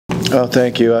Oh,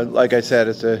 thank you. Like I said,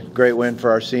 it's a great win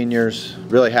for our seniors.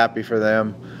 Really happy for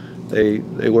them. They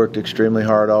worked extremely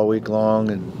hard all week long,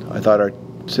 and I thought our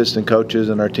assistant coaches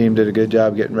and our team did a good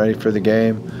job getting ready for the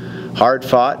game. Hard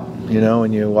fought,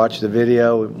 when you watch the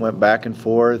video, it went back and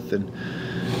forth, and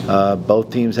both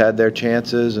teams had their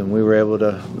chances, and we were able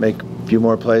to make a few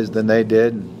more plays than they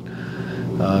did.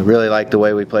 Really liked the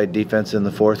way we played defense in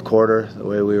the fourth quarter, the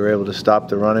way we were able to stop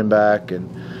the running back. And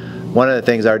one of the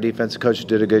things our defensive coaches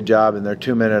did a good job in their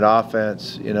 2-minute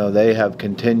offense, they have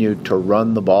continued to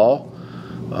run the ball.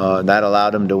 And that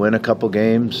allowed them to win a couple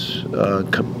games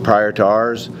prior to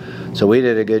ours. So we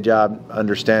did a good job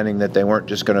understanding that they weren't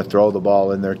just going to throw the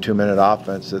ball in their 2-minute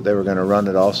offense, that they were going to run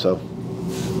it also.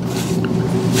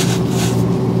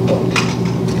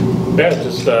 Yeah,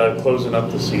 just closing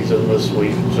up the season this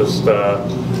week. Just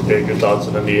get your thoughts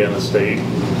on Indiana State,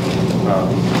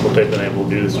 what they've been able to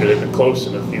do this year. They've been close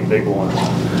in a few big ones.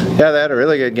 Yeah, they had a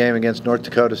really good game against North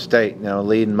Dakota State.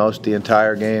 Leading most of the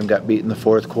entire game, got beat in the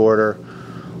fourth quarter.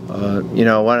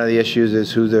 One of the issues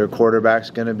is who their quarterback's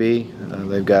going to be.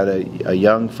 They've got a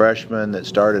young freshman that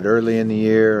started early in the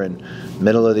year and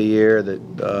middle of the year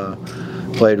that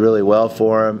played really well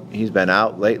for him. He's been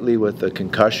out lately with a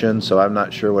concussion, so I'm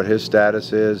not sure what his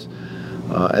status is.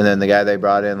 And then the guy they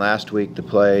brought in last week to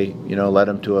play, led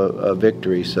them to a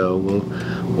victory. So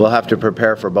we'll have to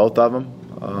prepare for both of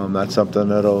them. That's something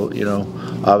that'll,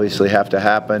 obviously have to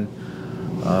happen.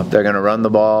 If they're going to run the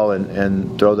ball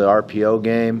and throw the RPO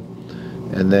game.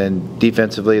 And then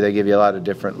defensively, they give you a lot of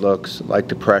different looks, like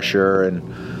the pressure, and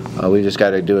we just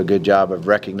got to do a good job of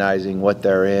recognizing what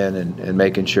they're in and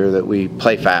making sure that we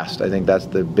play fast. I think that's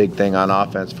the big thing on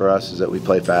offense for us, is that we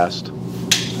play fast.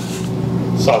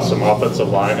 Saw some offensive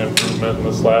line improvement in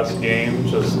this last game.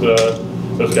 Just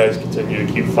those guys continue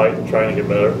to keep fighting, trying to get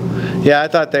better. Yeah, I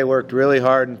thought they worked really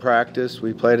hard in practice.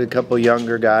 We played a couple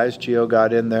younger guys. Chio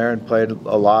got in there and played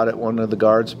a lot at one of the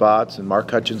guard spots, and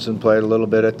Mark Hutchinson played a little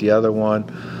bit at the other one.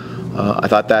 I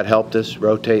thought that helped us,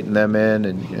 rotating them in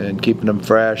and keeping them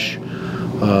fresh.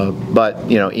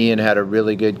 But Ian had a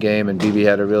really good game, and BB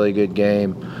had a really good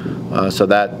game, so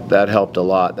that helped a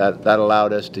lot. That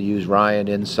allowed us to use Ryan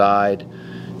inside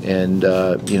and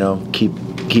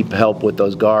keep help with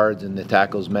those guards and the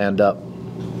tackles manned up.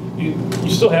 You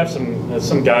still have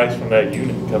some guys from that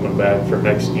unit coming back for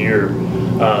next year.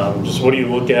 Just what do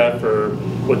you look at for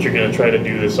what you're going to try to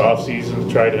do this offseason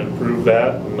to try to improve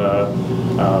that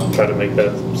and try to make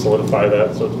that, solidify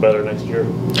that so it's better next year?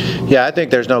 Yeah, I think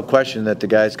there's no question that the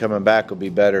guys coming back will be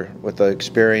better with the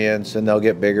experience, and they'll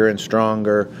get bigger and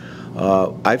stronger.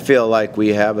 I feel like we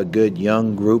have a good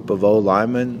young group of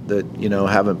O-linemen that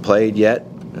haven't played yet.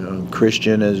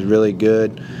 Christian is really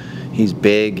good. He's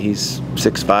big. He's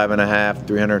 6'5½",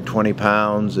 320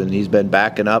 pounds, and he's been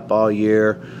backing up all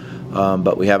year,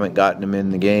 but we haven't gotten him in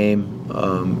the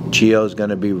game. Chio's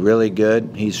going to be really good.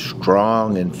 He's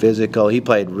strong and physical. He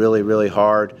played really, really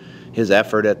hard. His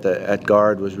effort at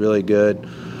guard was really good.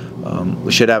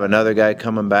 We should have another guy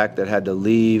coming back that had to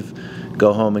leave,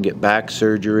 go home and get back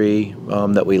surgery,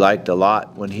 that we liked a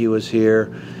lot when he was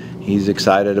here. He's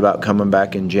excited about coming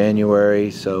back in January,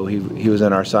 so he was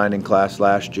in our signing class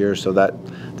last year, so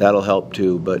that'll help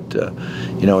too. But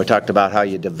we talked about how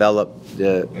you develop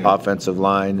the offensive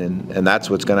line, and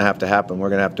that's what's going to have to happen. We're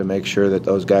going to have to make sure that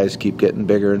those guys keep getting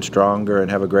bigger and stronger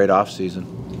and have a great off season.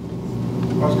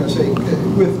 I was going to say,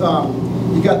 with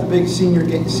you got the big senior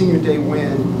day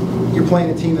win. You're playing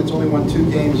a team that's only won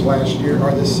 2 games last year or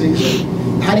this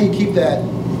season. How do you keep the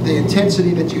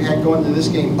intensity that you had going into this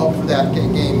game up for that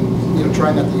game?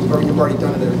 Trying not to, you've already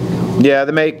done it there. Yeah,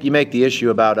 you make the issue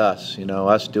about us.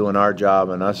 Us doing our job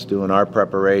and us doing our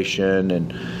preparation,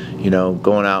 and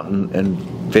going out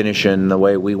and finishing the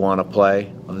way we want to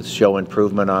play. Let's show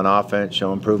improvement on offense,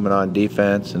 show improvement on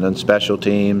defense, and then special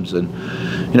teams.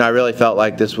 And I really felt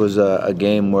like this was a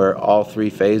game where all 3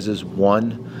 phases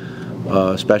won.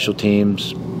 Special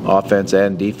teams, offense,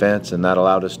 and defense, and that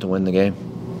allowed us to win the game.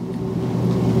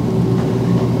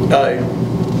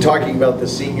 Talking about the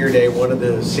senior day, one of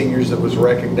the seniors that was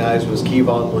recognized was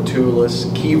Kevon Latulis.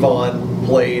 Kevon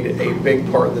played a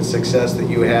big part of the success that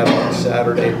you had on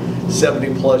Saturday,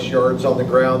 70-plus yards on the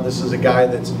ground. This is a guy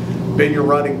that's been your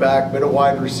running back, been a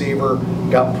wide receiver,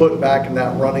 got put back in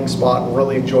that running spot, and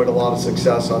really enjoyed a lot of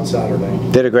success on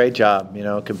Saturday. Did a great job,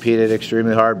 competed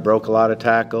extremely hard, broke a lot of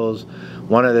tackles.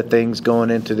 One of the things going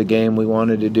into the game we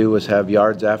wanted to do was have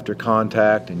yards after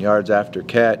contact and yards after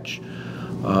catch.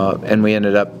 And we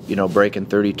ended up, breaking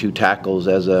 32 tackles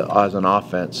as an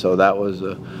offense. So that was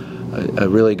a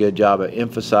really good job of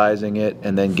emphasizing it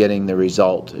and then getting the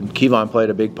result. And Kevon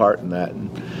played a big part in that. And,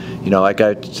 like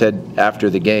I said after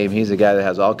the game, he's a guy that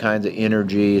has all kinds of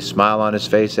energy, smile on his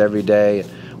face every day,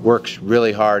 works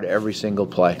really hard every single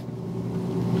play.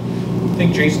 I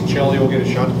think Jason Shelley will get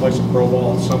a shot to play some pro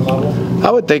ball at some level?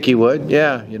 I would think he would,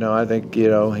 yeah. I think,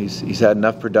 he's had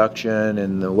enough production,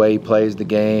 and the way he plays the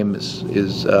game,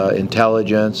 his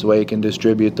intelligence, the way he can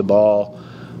distribute the ball.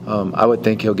 I would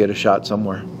think he'll get a shot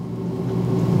somewhere.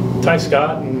 Ty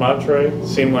Scott and Montre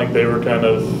seem like they were kind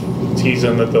of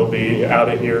teasing that they'll be out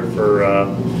of here for, are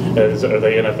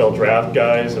they NFL draft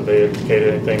guys? Have they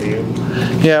indicated anything to you?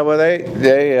 Yeah, well,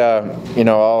 they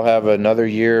all have another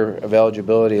year of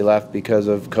eligibility left because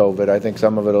of COVID. I think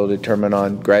some of it will determine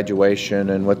on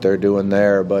graduation and what they're doing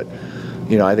there, but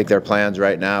I think their plans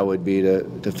right now would be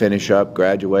to finish up,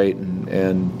 graduate,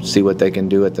 and see what they can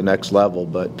do at the next level.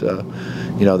 But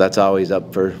that's always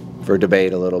up for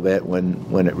debate a little bit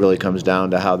when it really comes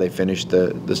down to how they finish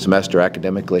the semester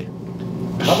academically.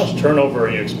 How much turnover are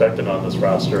you expecting on this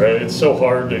roster? It's so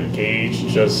hard to gauge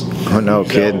just who's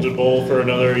eligible for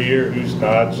another year, who's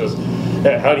not. Just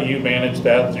how do you manage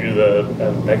that through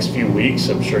the next few weeks?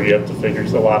 I'm sure you have to figure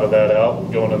a lot of that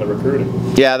out going into recruiting.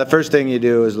 Yeah, the first thing you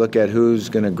do is look at who's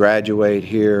going to graduate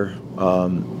here,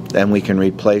 and we can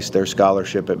replace their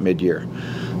scholarship at mid-year.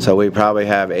 So we probably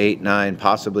have 8, 9,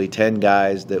 possibly 10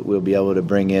 guys that we'll be able to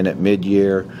bring in at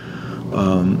mid-year.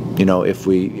 If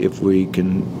we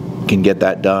can get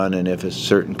that done, and if a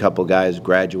certain couple guys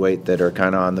graduate that are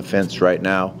kind of on the fence right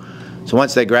now. So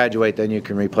once they graduate, then you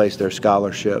can replace their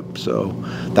scholarship. So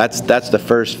that's the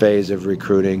first phase of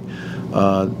recruiting.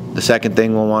 The second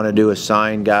thing we'll want to do is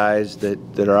sign guys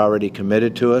that are already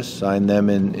committed to us, sign them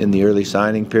in the early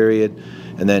signing period,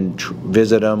 and then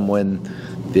visit them when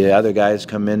the other guys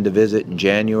come in to visit in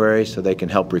January so they can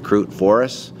help recruit for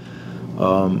us.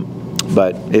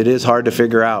 But it is hard to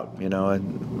figure out,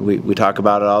 and we talk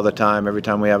about it all the time. Every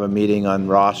time we have a meeting on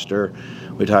roster,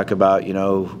 we talk about,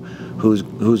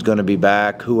 who's going to be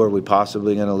back, who are we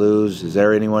possibly going to lose, is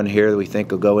there anyone here that we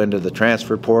think will go into the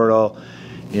transfer portal?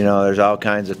 There's all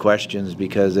kinds of questions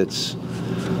because it's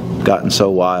gotten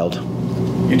so wild.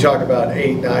 You talk about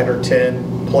 8, 9, or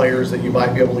 10 players that you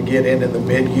might be able to get in the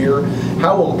mid-year.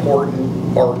 How important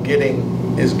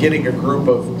is getting a group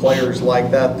of players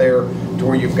like that there to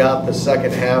where you've got the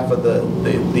second half of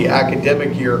the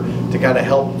academic year to kind of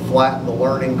help flatten the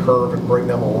learning curve and bring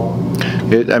them along?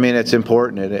 It's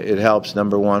important. It helps,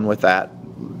 number one, with that,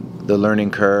 the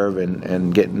learning curve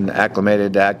and getting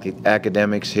acclimated to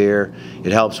academics here.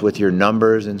 It helps with your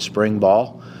numbers in spring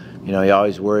ball. You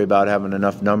always worry about having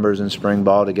enough numbers in spring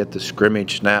ball to get the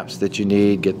scrimmage snaps that you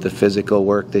need, get the physical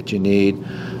work that you need.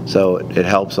 So it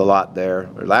helps a lot there.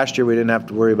 Last year we didn't have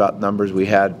to worry about numbers. We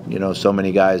had, so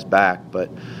many guys back. But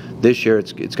this year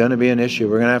it's going to be an issue.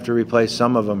 We're going to have to replace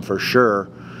some of them for sure.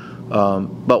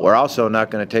 But we're also not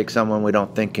going to take someone we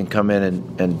don't think can come in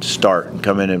and start and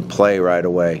come in and play right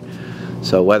away.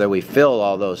 So whether we fill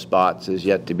all those spots is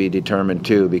yet to be determined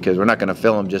too, because we're not going to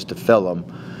fill them just to fill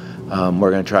them.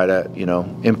 We're going to try to,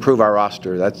 improve our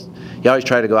roster. You always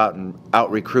try to go out and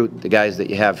out-recruit the guys that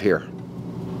you have here.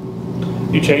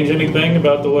 You change anything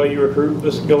about the way you recruit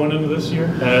going into this year?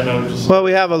 Well,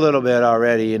 we have a little bit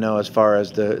already, as far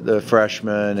as the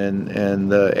freshmen and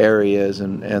the areas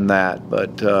and that.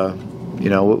 But,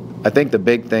 I think the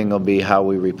big thing will be how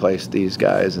we replace these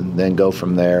guys and then go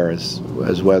from there as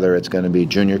whether it's going to be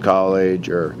junior college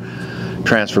or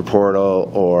transfer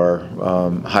portal or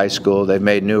high school. They've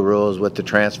made new rules with the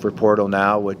transfer portal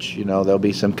now, which, there'll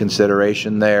be some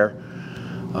consideration there.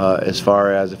 As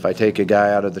far as if I take a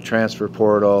guy out of the transfer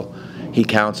portal, he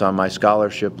counts on my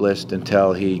scholarship list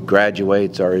until he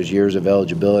graduates or his years of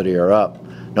eligibility are up,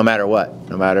 no matter what,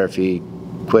 no matter if he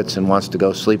quits and wants to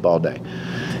go sleep all day.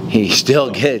 He still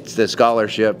gets the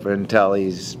scholarship until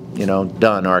he's,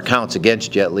 done, or counts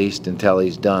against you at least until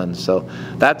he's done. So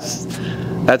that's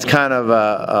kind of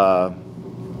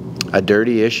a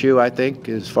dirty issue, I think,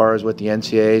 as far as what the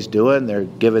NCAA is doing. They're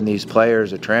giving these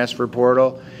players a transfer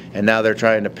portal, and now they're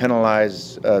trying to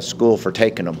penalize school for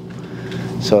taking them.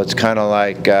 So it's kind of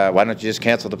like, why don't you just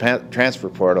cancel the transfer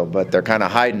portal? But they're kind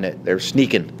of hiding it. They're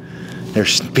sneaking. They're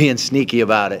being sneaky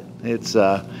about it. It's,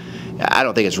 I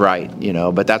don't think it's right,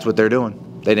 but that's what they're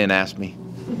doing. They didn't ask me.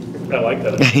 I like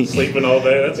that. Sleeping all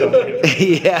day. That's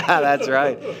okay. Yeah, that's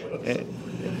right.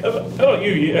 How about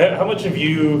you? How much of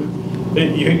you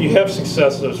have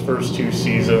success those first 2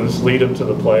 seasons, lead them to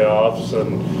the playoffs,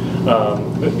 and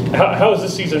how has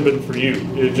this season been for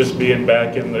you? Just being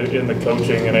back in the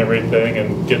coaching and everything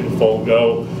and getting full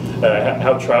go.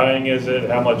 How trying is it?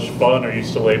 How much fun are you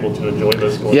still able to enjoy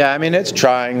this? Yeah, I mean, it's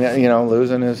trying. You know,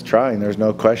 losing is trying. There's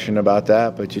no question about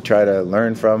that. But you try to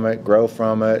learn from it, grow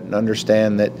from it, and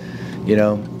understand that, you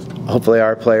know, hopefully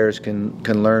our players can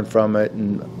learn from it.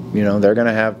 And, you know, they're going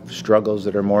to have struggles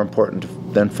that are more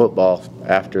important than football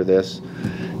after this.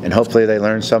 And hopefully they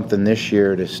learn something this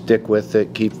year to stick with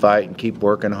it, keep fighting, keep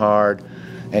working hard,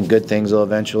 and good things will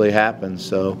eventually happen.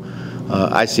 So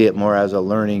I see it more as a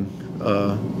learning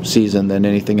season than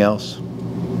anything else.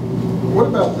 What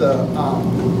about the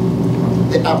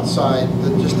outside,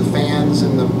 just the fans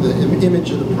and the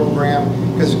image of the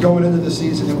program? Because going into the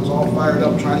season, it was all fired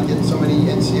up, trying to get so many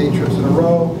NCAA trips in a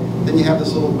row. Then you have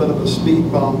this little bit of a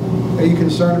speed bump. Are you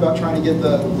concerned about trying to get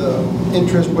the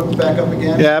interest put back up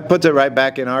again? Yeah, it puts it right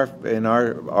back in our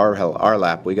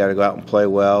lap. We got to go out and play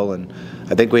well, and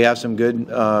I think we have some good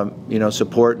you know,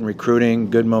 support and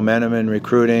recruiting, good momentum in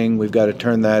recruiting. We've got to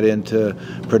turn that into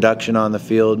production on the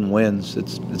field and wins.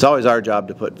 It's always our job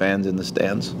to put fans in the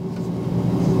stands.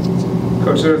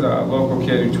 Coach, there's a local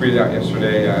kid who tweeted out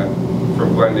yesterday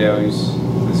from Glendale. He's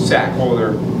the sack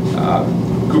holder.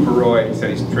 Cooper Roy, he said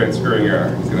he's transferring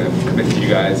or he's going to commit to you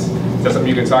guys. Is that something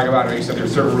you can talk about? Or you said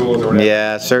there's certain rules or whatever?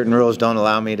 Yeah, certain rules don't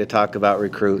allow me to talk about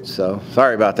recruits, so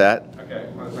sorry about that. Okay,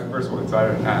 well, that's my first one, so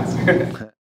I didn't ask.